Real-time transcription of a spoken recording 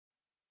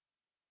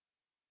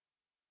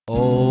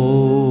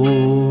Oh,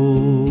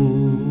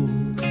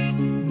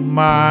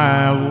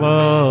 my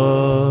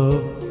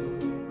love,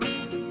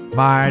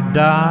 my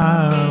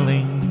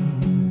darling,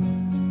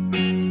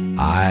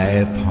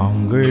 I've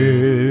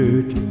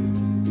hungered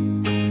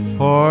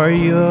for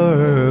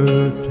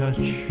your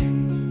touch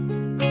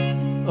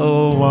a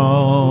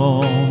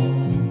long,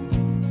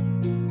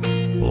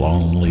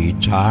 lonely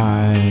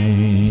time.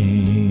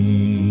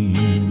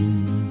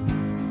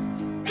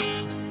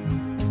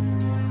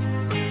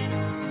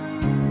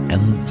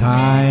 And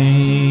time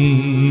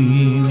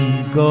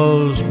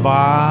goes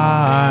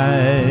by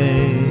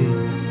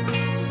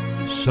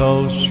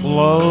so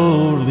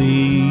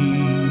slowly,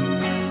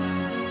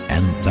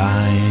 and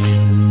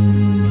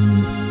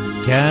time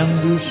can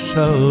do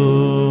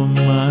so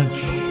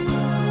much.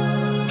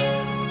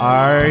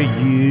 Are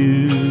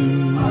you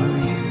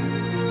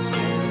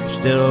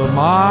still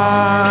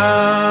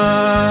mine?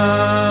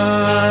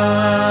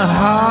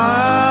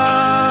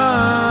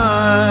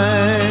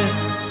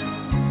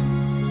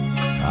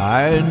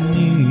 I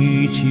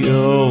need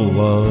your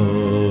love.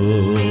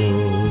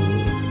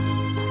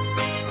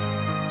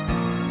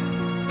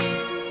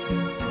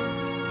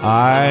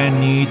 I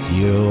need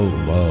your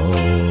love.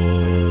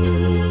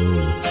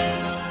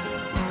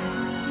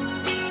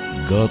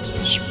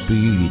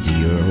 Godspeed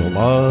your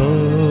love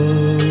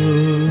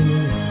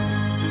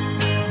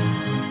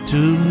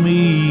to me.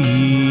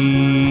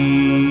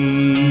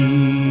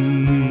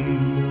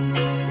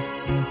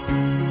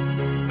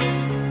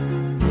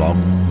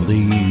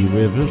 Lonely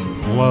rivers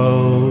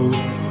flow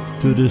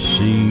to the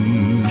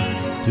sea,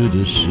 to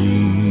the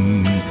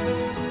sea,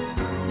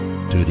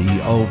 to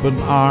the open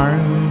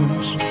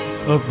arms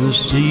of the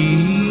sea.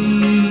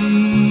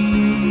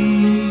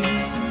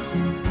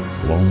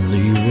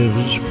 Lonely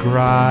rivers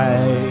cry,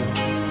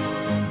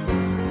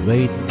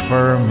 wait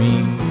for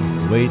me,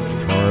 wait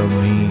for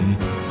me,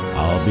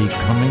 I'll be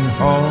coming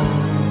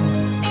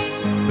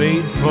home,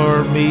 wait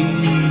for me.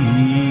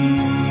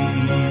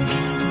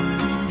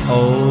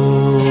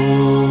 Oh,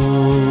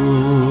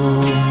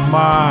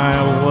 my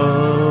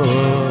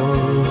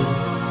love,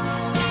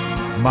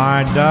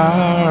 my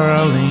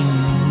darling,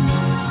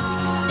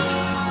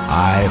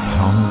 I've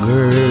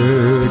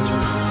hungered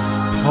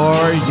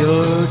for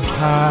your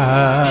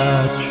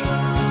touch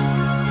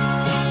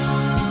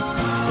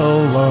a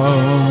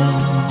long,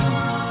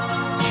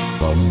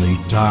 lonely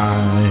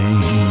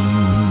time.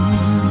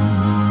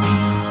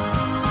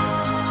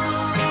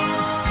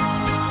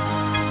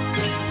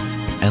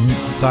 And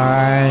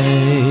time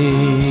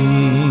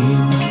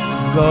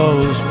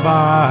goes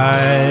by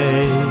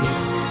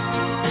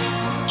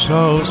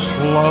so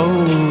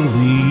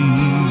slowly,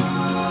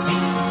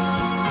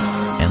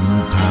 and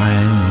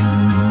time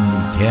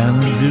can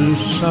do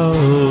so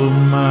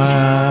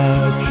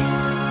much.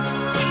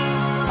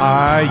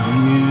 Are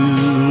you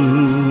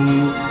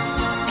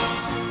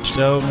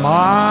still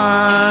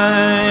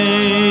mine?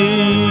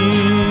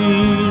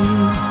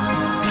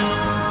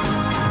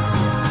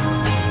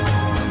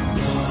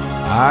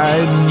 I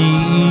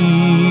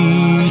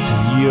need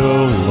your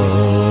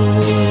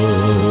love.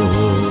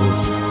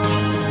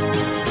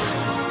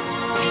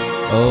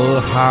 Oh,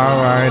 how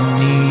I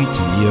need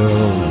your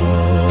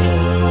love.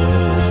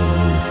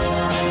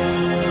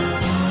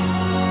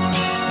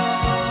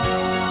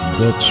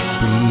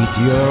 Godspeed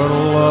your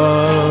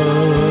love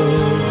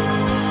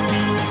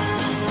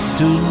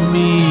to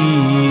me.